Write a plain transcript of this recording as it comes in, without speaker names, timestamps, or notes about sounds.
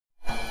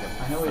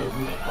No, I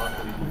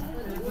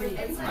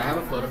have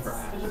a photo for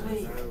Ash.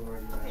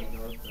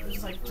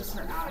 Just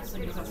her ass.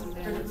 Like,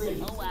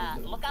 Oh,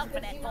 look out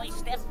for that toy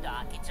step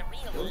dog. It's a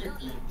real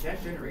loogie.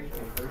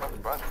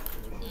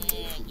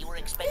 You were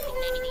expecting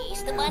maybe the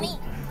Easter Bunny?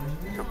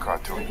 Your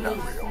cartoon not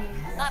real.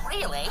 Not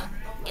really.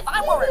 If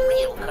I weren't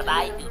real, could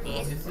I do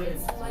this?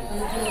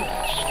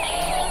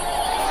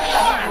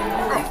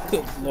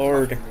 Good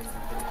lord.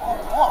 Oh,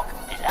 look.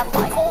 Is that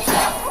Michael?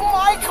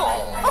 Michael!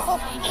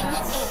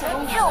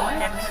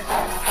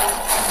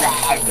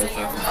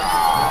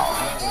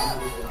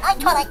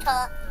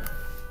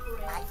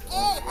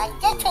 I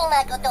just came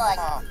out the door.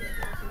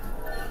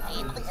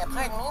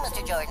 Pardon me,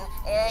 Mr. Jordan.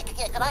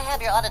 Could I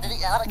have your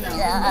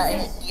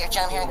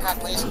John Hancock,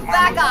 please?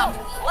 Back up!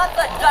 Let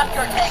the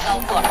doctor take a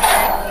look.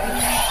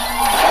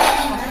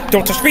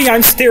 Don't touch me,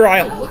 I'm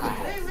sterile.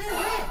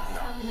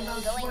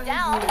 Going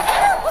down.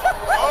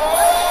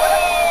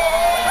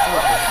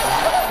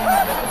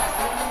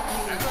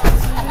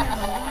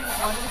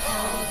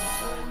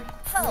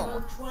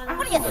 Oh,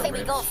 what do you say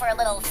we go for a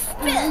little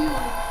spin?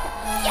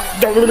 Yeah.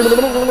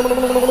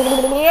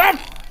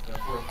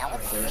 Now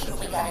let's see what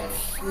we got.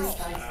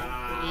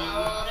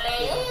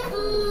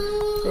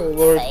 Oh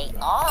lord. Say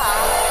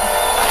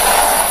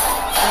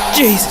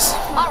Jesus.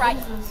 Alright,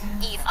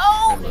 he's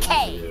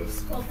okay.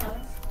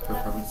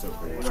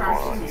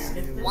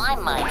 Why,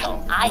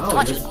 Michael? I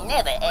thought you'd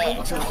never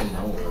ask. You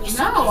see, these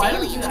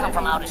aliens come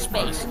from outer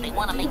space and they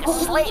want to make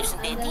us slaves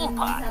in their theme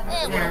park.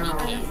 Well, we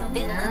can't.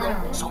 They're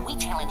little, so we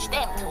challenge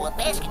them to a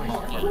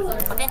basketball game.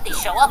 But then they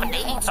show up and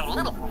they ain't so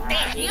little.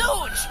 They're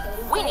huge!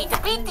 We need to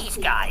beat these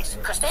guys,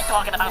 because they're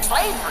talking about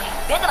slavery.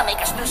 They're gonna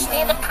make us do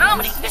stand-up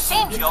comedy. The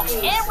same jokes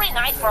every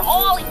night for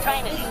all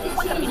eternity.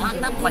 We're gonna be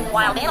locked up like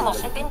wild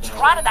animals and then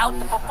trotted out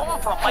to perform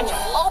for a bunch of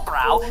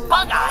lowbrow,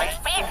 bug-eyed,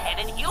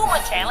 fat-headed,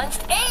 humor-challenged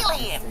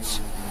aliens.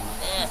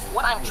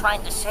 What I'm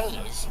trying to say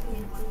is,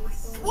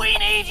 we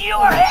need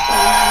your help!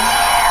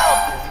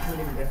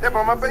 Yeah, but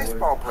I'm a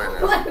baseball player.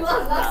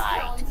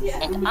 Right,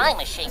 and I'm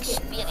a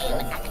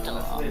Shakespearean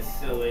actor.